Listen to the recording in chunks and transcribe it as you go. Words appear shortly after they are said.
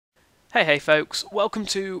Hey folks, welcome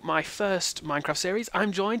to my first Minecraft series.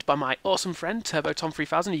 I'm joined by my awesome friend Turbo Tom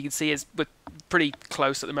 3000. You can see we're pretty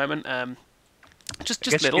close at the moment. Just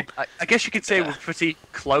little. I guess you could say we're pretty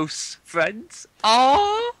close friends.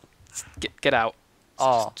 Oh, Get out.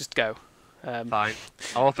 oh, Just go. fine.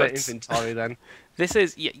 I'll open but- inventory then. This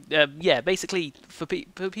is yeah. Basically, for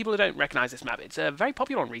people who don't recognise this map, it's a very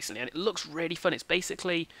popular one recently, and it looks really fun.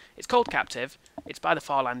 It's called Captive. It's by the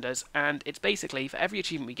Farlanders, and it's basically for every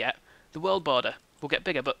achievement we get, the world border will get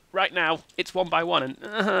bigger. But right now, it's one by one,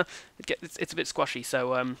 and it's a bit squashy.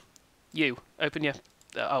 So you open your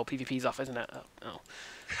PvP's off, isn't it? Oh.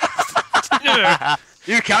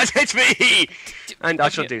 You can't hit me, and I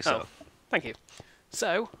shall do so. Thank you.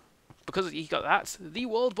 So, because you got that, the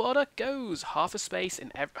world border goes half a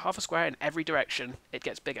square in every direction. It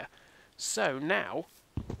gets bigger. So now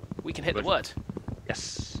we can hit the wood,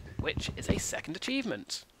 Yes. which is a second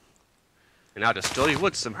achievement. And now destroy your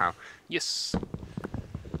wood somehow. Yes.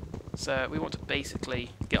 So we want to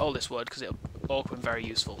basically get all this wood because it'll all come very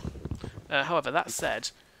useful. However, that said,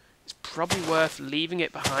 it's probably worth leaving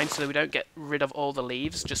it behind so that we don't get rid of all the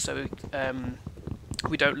leaves, just so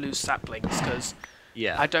we don't lose saplings, because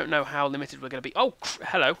Yeah. I don't know how limited we're going to be. Oh,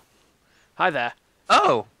 hello. Hi there.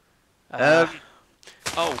 Oh.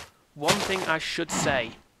 Oh, one thing I should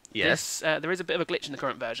say. Yes. There is a bit of a glitch in the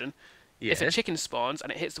current version. Yes. If a chicken spawns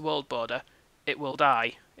and it hits the world border, it will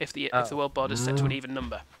die if the world border is set to an even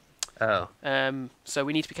number. Oh. So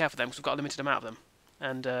we need to be careful then because we've got a limited amount of them.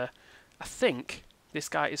 And I think this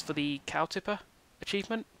guy is for the cow tipper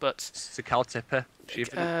achievement, but It's a cow tipper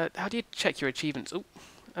achievement. how do you check your achievements? Oh,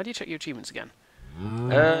 how do you check your achievements again?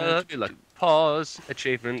 Let me look. Pause.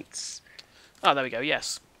 Achievements. Oh, there we go.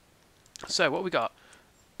 Yes. So what we got?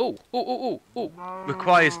 Oh.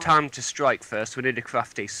 Requires time to strike first. We need to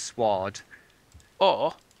craft a sword.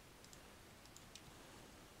 Or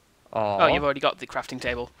Oh, you've already got the crafting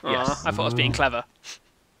table. Aw, Yes. I thought I was being clever.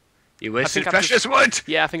 You wasted I've precious wood.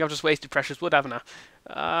 Yeah, I think I've just wasted precious wood, haven't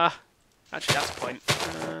I? Actually, that's a point.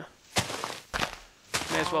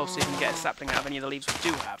 May as well see if we can get a sapling out of any of the leaves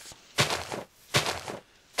we do have.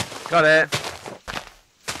 Got it.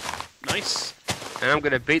 Nice. And I'm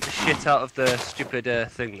gonna beat the shit out of the stupid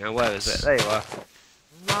thing now. Where is it? There you are.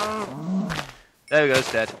 There we go,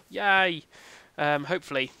 it's dead. Yay!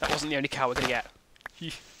 Hopefully that wasn't the only cow we're going to get.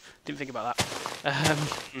 Didn't think about that.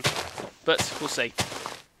 But we'll see.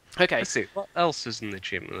 Okay. Let's see, what else is in the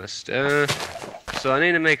achievement list? So I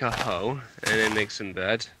need to make a hoe, and then make some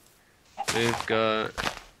bed. We've got...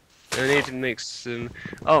 I need to make some...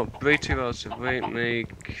 Oh, breed 2 hours of weight,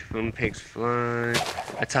 make from pigs fly,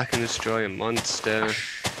 attack and destroy a monster.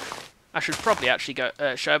 I should probably actually go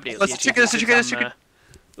show everybody That's a chicken, that's a chicken, that's a chicken!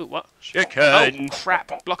 Ooh, what? Chicken! Oh,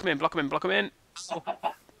 crap. Block him in.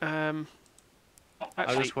 I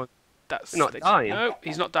Actually, just want... that's... Not dying. No,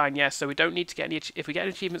 he's not dying, yes, so we don't need to get any... If we get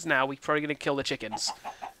any achievements now, we're probably going to kill the chickens.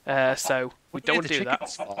 So we don't want to do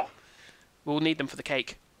that. We'll need them for the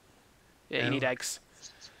cake. Yeah, you need eggs.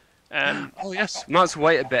 Oh yes, might as well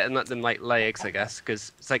wait a bit and let them like lay eggs, I guess,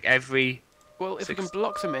 because it's like every... Well, if we can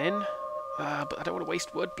block them in... but I don't want to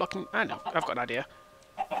waste wood blocking... I know, I've got an idea.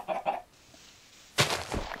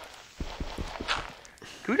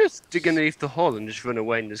 Can we just dig underneath the hole and just run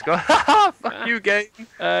away and just go, haha, fuck you, game?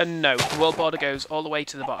 No, the world border goes all the way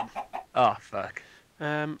to the bottom. Oh, fuck.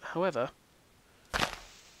 However...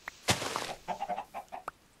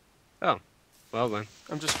 Oh, well then.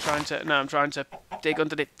 I'm trying to dig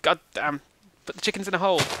under the... God damn. Put the chickens in a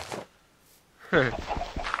hole.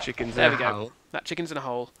 Chickens There in we a go. hole. That chicken's in a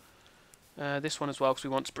hole. This one as well, because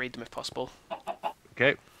we want to breed them if possible.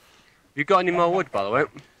 Okay. You got any more wood, by the way?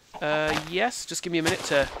 Yes, just give me a minute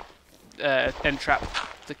to entrap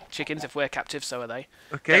the chickens. If we're captive, so are they.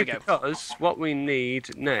 Okay, There we because what we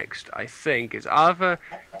need next, I think, is either...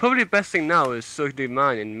 Probably the best thing now is so do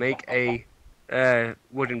mining, make a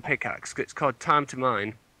wooden pickaxe. It's called time to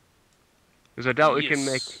mine. Because I doubt we can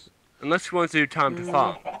make... Unless we want to do time to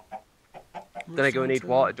farm. Then again, we need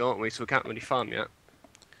water, don't we? So we can't really farm yet.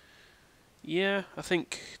 Yeah, I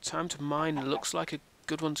think time to mine looks like a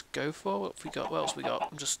good one to go for. What have we got? What else we got?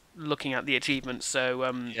 I'm just looking at the achievements, so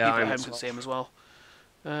people at home can see them as well.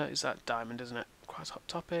 Is that diamond, isn't it? Quite a hot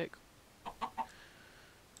topic.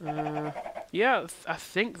 Yeah, I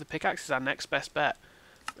think the pickaxe is our next best bet.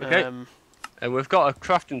 Okay. And we've got a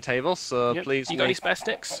crafting table, so Yep. please You got any spare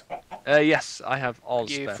sticks? yes, I have all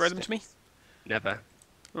You spare throw them to me? sticks. Never.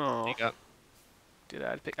 Oh, There you go. did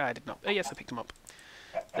I pick? I did not. Oh, yes, I picked them up.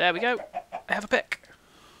 There we go. I have a pick.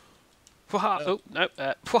 Waha! Oh no!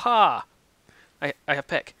 Waha! I have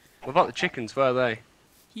pick. What about the chickens? Where are they?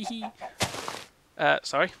 Hee hee.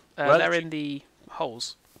 Sorry. Where are the They're in the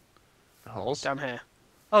holes. The holes. Down here.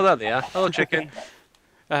 Oh, there they are. Hello, chicken.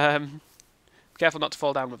 Careful not to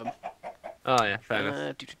fall down with them. Oh yeah, fair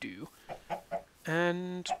enough.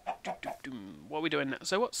 And what are we doing now?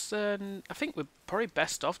 So what's? I think we're probably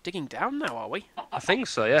best off digging down now, are we? I think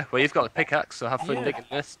so. Yeah. Well, you've got the pickaxe, so have fun Yeah. digging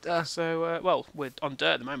this. So well, we're on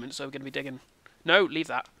dirt at the moment, so we're going to be digging. No, leave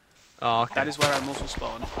that. Oh, okay. That is where animals will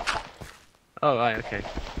spawn. Oh right, okay.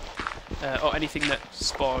 Or anything that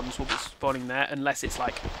spawns will be spawning there, unless it's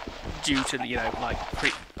like due to like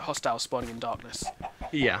hostile spawning in darkness.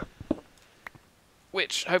 Yeah.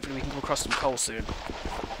 Which hopefully we can come across some coal soon.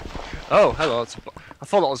 Oh, hello. I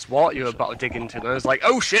thought that was what you were about to dig into, and I was like,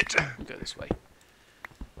 oh shit! We'll go this way.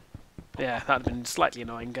 Yeah, that would have been slightly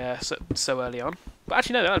annoying so early on. But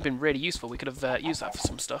actually, no, that would have been really useful. We could have used that for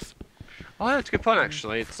some stuff. Oh, yeah, that's a good point,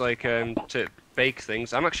 actually. It's like, to bake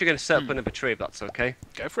things. I'm actually going to set up another tree, if that's okay.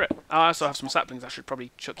 Go for it. I also have some saplings I should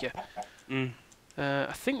probably chuck you. Mm.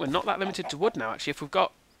 I think we're not that limited to wood now, actually. If we've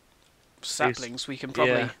got saplings, we can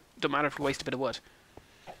probably... Yeah. Don't matter if we waste a bit of wood.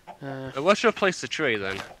 Where should I place the tree,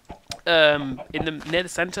 then? Near the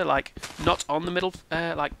centre, like, not on the middle,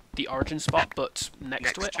 like, the origin spot, but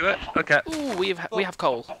next to it. Okay. Ooh, we have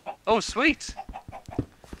coal. Oh, sweet!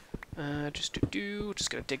 Just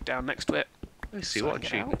gonna dig down next to it. Let's see So I what can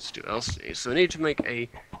get out. achievements do else. So we need to make a need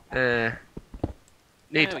There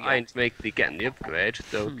we go. iron to make getting the upgrade.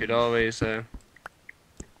 Though we could always Yeah,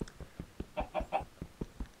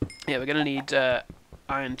 we're gonna need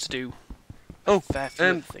iron to do oh fair few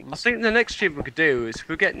I things. think the next achievement we could do is if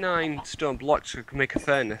we get 9 stone blocks, we can make a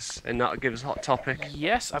furnace, and that'll give us a hot topic.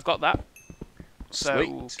 Yes, I've got that. So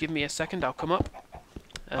Sweet. give me a second, I'll come up.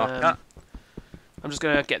 Okay. I'm just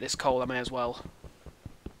gonna get this coal. I may as well.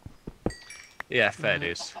 Yeah, fair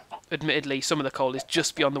dues. Admittedly, some of the coal is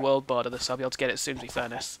just beyond the world border, so I'll be able to get it as soon as we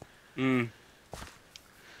furnace. Mm.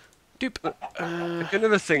 Doop.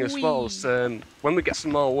 Another thing as well is when we get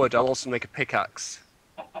some more wood, I'll also make a pickaxe.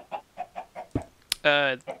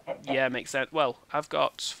 Yeah, makes sense. Well, I've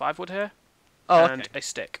got 5 wood here Oh, and okay. a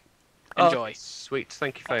stick. Oh, Enjoy. sweet,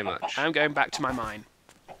 thank you very much. I'm going back to my mine.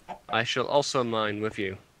 I shall also mine with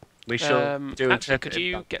you. We shall do Actually, could interpretive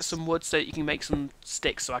you dance. get some wood so that you can make some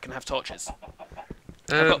sticks so I can have torches?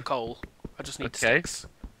 I've Um, got coal. I just need okay. sticks.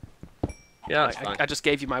 Yeah, that's fine. I just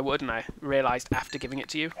gave you my wood and I realised after giving it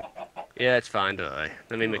to you. Yeah, it's fine, don't I?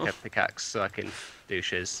 Let me make a pickaxe so I can do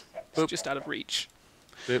shiz. It's just out of reach.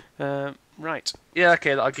 Boop. Right. Yeah,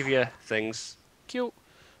 okay, I'll give you things. Cute.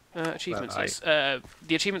 Achievements. Right.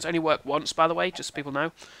 The achievements only work once, by the way, just so people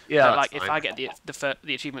know. Yeah, that's like fine. if I get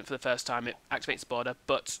the achievement for the first time, it activates the border.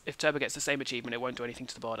 But if Turbo gets the same achievement, it won't do anything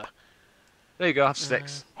to the border. There you go, have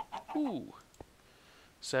 6. Ooh.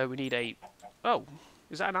 So we need a. Oh,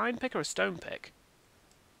 is that an iron pick or a stone pick?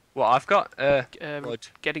 Well, I've got wood.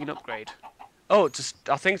 Getting an upgrade. Oh,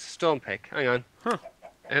 I think it's a stone pick. Hang on. Huh.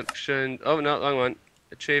 Action. Oh no, wrong one.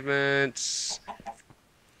 Achievements.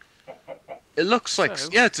 It looks like So-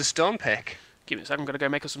 yeah, it's a stone pick. Give me a second. I'm gonna go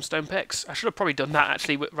make us some stone picks. I should have probably done that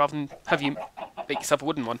actually, rather than have you make yourself a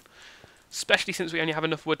wooden one. Especially since we only have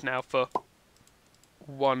enough wood now for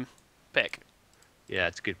 1 pick. Yeah,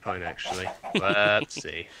 it's a good point actually. Let's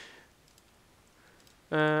see.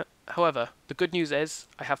 However, the good news is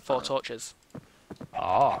I have 4 torches.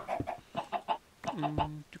 Oh.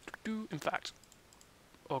 In fact,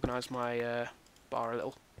 organise my bar a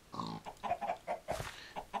little.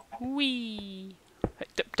 Whee! Hey,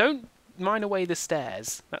 don't mine away the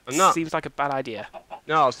stairs. That I'm not. seems like a bad idea.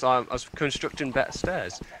 No, so I was constructing better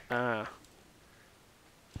stairs. Ah.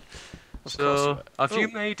 Of So, course. have you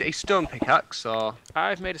made a stone pickaxe or?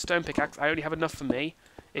 I've made a stone pickaxe. I only have enough for me.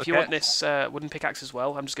 If you Okay. want this wooden pickaxe as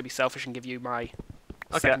well, I'm just going to be selfish and give you my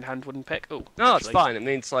Okay. second-hand wooden pick. Oh, No, it's actually- fine. It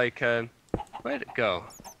means like, where'd it go?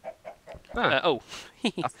 Ah, Oh,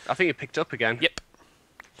 I think it picked up again. yep.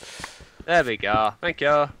 There we go. Thank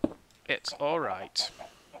you. It's all right.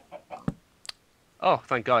 Oh,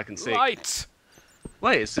 thank God I can see. Right.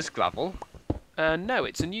 Wait, is this gravel? No,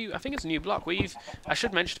 it's a new. I think it's a new block. I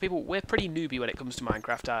should mention to people we're pretty newbie when it comes to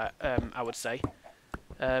Minecraft. I would say.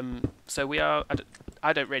 So we are.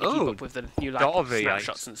 I don't really keep Oh, up with the new like Doryite.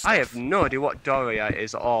 snapshots and stuff. I have no idea what Doryite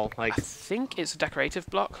is at all. Like, I think it's a decorative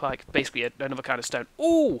block, like basically another kind of stone.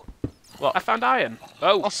 Ooh! What? I found iron.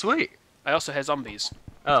 Oh, oh sweet. I also hear zombies.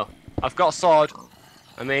 Oh, I've got a sword.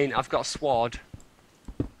 I've got a sword.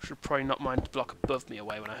 Should probably not mine the block above me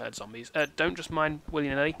away when I heard zombies. Don't just mine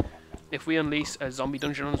willy-nilly. If we unleash a zombie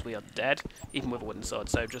dungeon on us, we are dead, even with a wooden sword.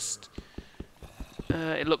 So just,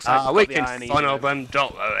 it looks like We we've got can the iron easy funnel though. them,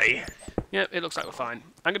 don't worry. Yeah, it looks like we're fine.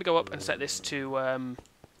 I'm gonna go up and set this to.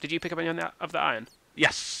 Did you pick up any of the iron?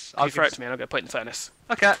 Yes. Can you throw it to me and I'll go put it in the furnace.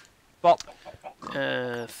 Okay. Bop.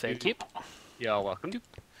 Thank you. You're welcome.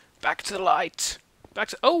 Back to the light. Back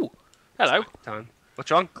to... Oh! Hello. Time. What's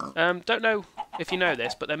wrong? Don't know if you know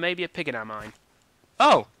this, but there may be a pig in our mine.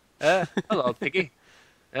 Oh! Hello, Piggy.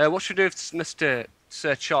 What should we do with Mr.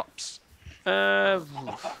 Sir Chops?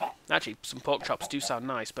 Actually, some pork chops do sound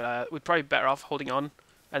nice, but we'd probably be better off holding on,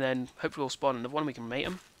 and then hopefully we'll spawn another one and we can mate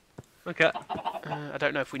them. Okay. I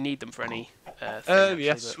don't know if we need them for any thing, actually,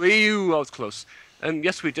 yes, but... I was close.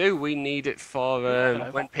 Yes, we do. We need it for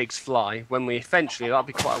when pigs fly. When we eventually, that'll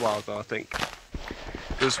be quite a while ago, I think.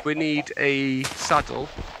 Because we need a saddle,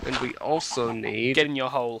 and we also need... Get in your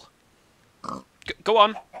hole. Go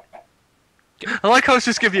on. I like how it's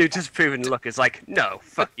just giving you just proving look. It's like, no,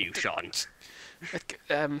 fuck you, Sean.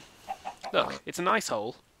 Look, it's a nice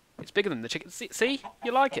hole. It's bigger than the chicken. See?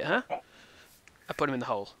 You like it, huh? I put him in the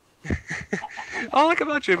hole. I like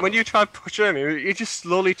imagine when you try to push him, he just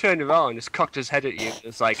slowly turned around and just cocked his head at you.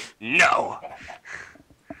 It's like, no.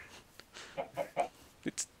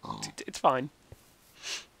 It's fine.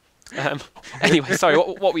 Anyway, sorry.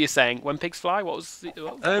 What were you saying? When pigs fly, what was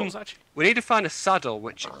that? We need to find a saddle,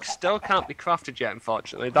 which still can't be crafted yet,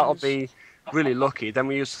 unfortunately. That'll be really lucky. Then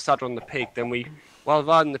we use the saddle on the pig. Then while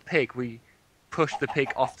riding the pig, we push the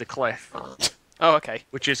pig off the cliff. Oh, okay.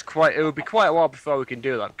 Which is it will be quite a while before we can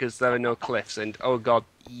do that because there are no cliffs and oh god.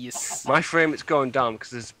 Yes. My frame is going down because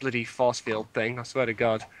there's a bloody force field thing. I swear to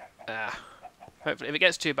God. Hopefully, if it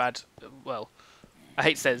gets too bad, well, I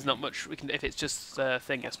hate to say there's not much we can. If it's just a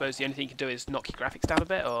thing, I suppose the only thing you can do is knock your graphics down a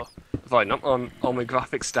bit, or. I've already knocked all my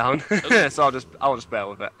graphics down, so I'll just bear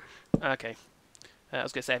with it. Okay. I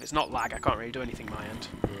was gonna say if it's not lag, I can't really do anything my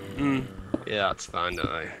end. Yeah, that's fine, don't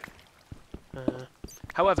I?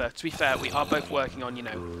 However, to be fair, we are both working on,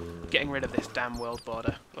 getting rid of this damn world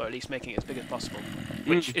border, or at least making it as big as possible,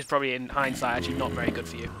 which is probably in hindsight actually not very good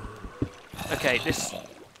for you. Okay,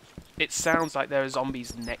 it sounds like there are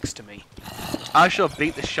zombies next to me. I shall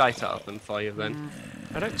beat the shite out of them for you then.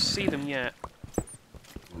 I don't see them yet.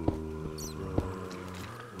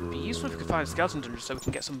 It'd be useful if we could find a skeleton dungeon so we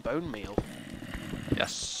can get some bone meal.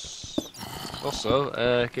 Yes.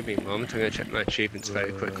 Also, give me a moment, I'm going to check my achievements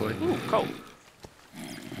very quickly. Ooh, coal.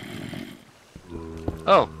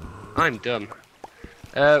 Oh, I'm dumb.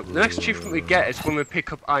 The next achievement we get is when we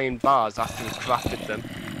pick up iron bars after we've crafted them,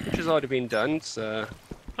 which has already been done, so...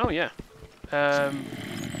 Oh, yeah.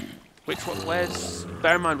 Which one? Where's...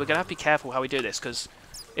 Bear in mind, we're going to have to be careful how we do this, because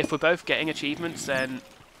if we're both getting achievements, then...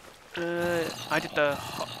 I did the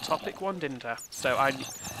hot topic one, didn't I? So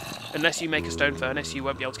unless you make a stone furnace, you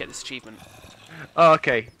won't be able to get this achievement. Oh,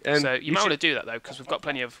 okay. So you might want to do that, though, because we've got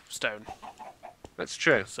plenty of stone. That's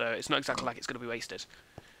true. So it's not exactly like it's going to be wasted.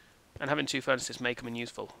 And having 2 furnaces may come in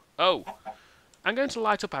useful. Oh! I'm going to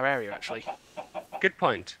light up our area, actually. Good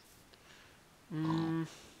point. Nope,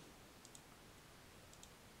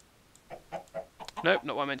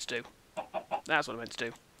 not what I meant to do. That's what I meant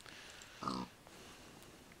to do.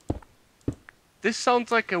 This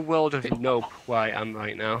sounds like a world of nope where I am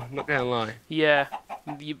right now, not gonna lie. Yeah.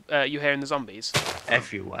 You hearing the zombies?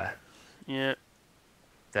 Everywhere. Yeah.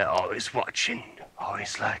 They're always watching,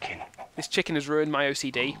 always lurking. This chicken has ruined my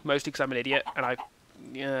OCD, mostly because I'm an idiot, and I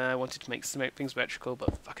wanted to make things symmetrical,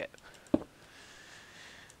 but fuck it.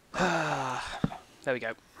 There we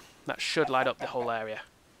go. That should light up the whole area,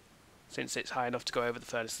 since it's high enough to go over the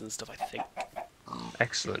furnaces and stuff, I think.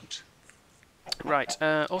 Excellent. Right,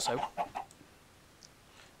 also,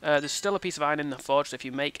 there's still a piece of iron in the forge, so if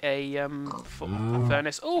you make a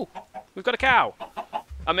furnace... Oh! We've got a cow!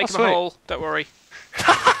 I'm making a hole, don't worry.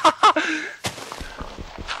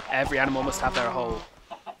 Every animal must have their hole.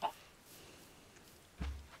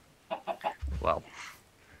 Well.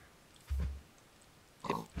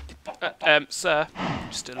 Sir,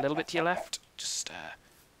 just a little bit to your left. Just,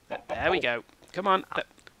 there we go. Come on.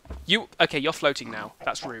 Okay, you're floating now.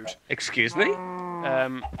 That's rude. Excuse me?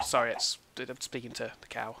 Sorry, I'm speaking to the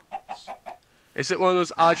cow. Is it one of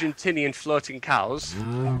those Argentinian floating cows?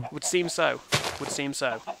 Would seem so. Would seem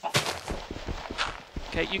so.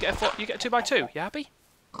 Okay, you get a 2x2. You happy?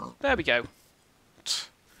 There we go.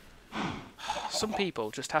 Some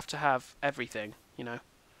people just have to have everything, you know.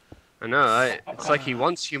 I know, right? It's like he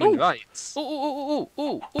wants human rights. Ooh.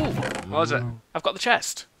 What was it? I've got the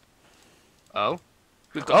chest. Oh?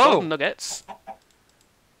 We've got golden nuggets.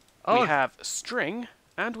 Oh. We have string,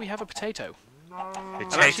 and we have a potato.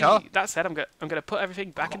 Potato? Actually, that said, I'm gonna put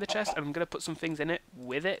everything back in the chest, and I'm gonna put some things in it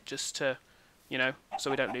with it, just to, so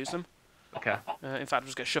we don't lose them. Okay. In fact, I'm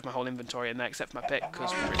just gonna shove my whole inventory in there, except for my pick,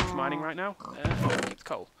 because we're pretty much mining right now. Keep the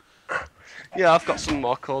coal. Yeah, I've got some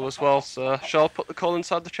more coal as well, so shall I put the coal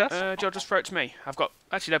inside the chest? Joe, just throw it to me. I've got...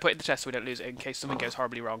 Actually, no, put it in the chest so we don't lose it in case something goes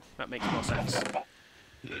horribly wrong. That makes more sense.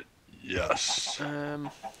 Yes.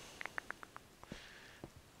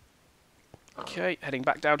 Okay, heading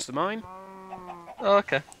back down to the mine. Oh,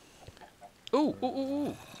 okay. Ooh, ooh, ooh,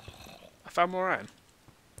 ooh. I found more iron.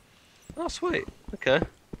 Oh, sweet. Okay.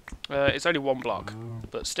 It's only one block,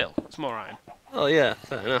 but still, it's more iron. Oh, yeah,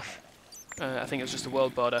 fair enough. I think it was just the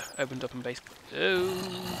world border opened up and base.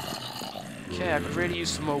 Oh. Okay, I could really use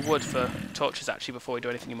some more wood for torches actually before we do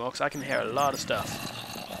anything more, because I can hear a lot of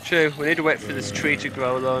stuff. True, we need to wait for this tree to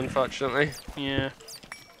grow though, unfortunately. Yeah.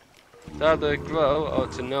 It's either grow or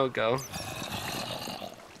it's a no-go.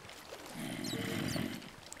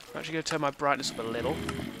 I'm actually going to turn my brightness up a little.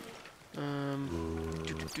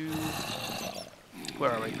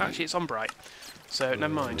 Where are we? Actually, it's on bright, so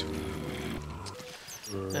never mind.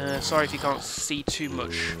 Sorry if you can't see too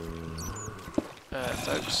much,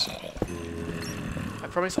 folks. I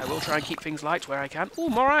promise I will try and keep things light where I can. Ooh,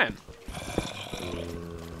 more iron!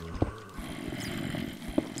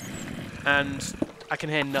 And I can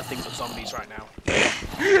hear nothing but zombies right now.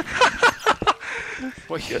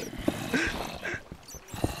 What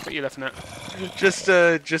are you laughing at? Just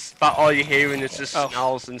about all you're hearing is just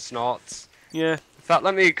snarls and snorts. Yeah. In fact,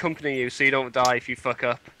 let me accompany you so you don't die if you fuck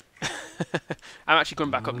up. I'm actually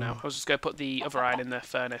going back up now. I was just going to put the other iron in the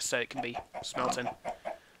furnace so it can be smelting.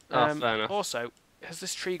 Oh, fair enough. Also, has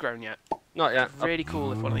this tree grown yet? Not yet. Really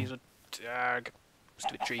cool if one of these would...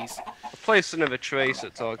 stupid trees. I'll place another tree so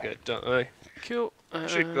it's all good, don't worry. Cool.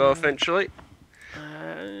 Should grow eventually.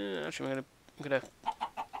 Actually, I'm gonna...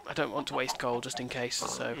 I don't want to waste coal just in case,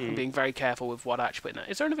 so I'm being very careful with what I actually put in there.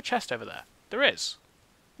 Is there another chest over there? There is.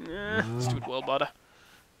 Stupid world border.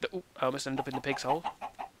 Ooh, I almost ended up in the pig's hole.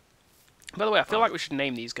 By the way, I feel like we should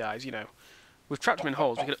name these guys, you know. We've trapped them in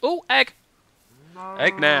holes. We could... Oh, egg!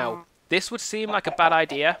 Egg? Now, this would seem like a bad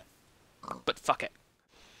idea, but fuck it.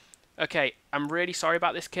 Okay, I'm really sorry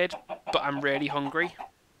about this, kid, but I'm really hungry.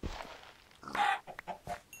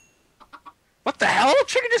 What the hell?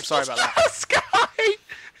 Chicken just Sorry about that. the sky!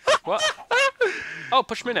 What? Oh,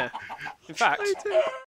 push me in here. In fact...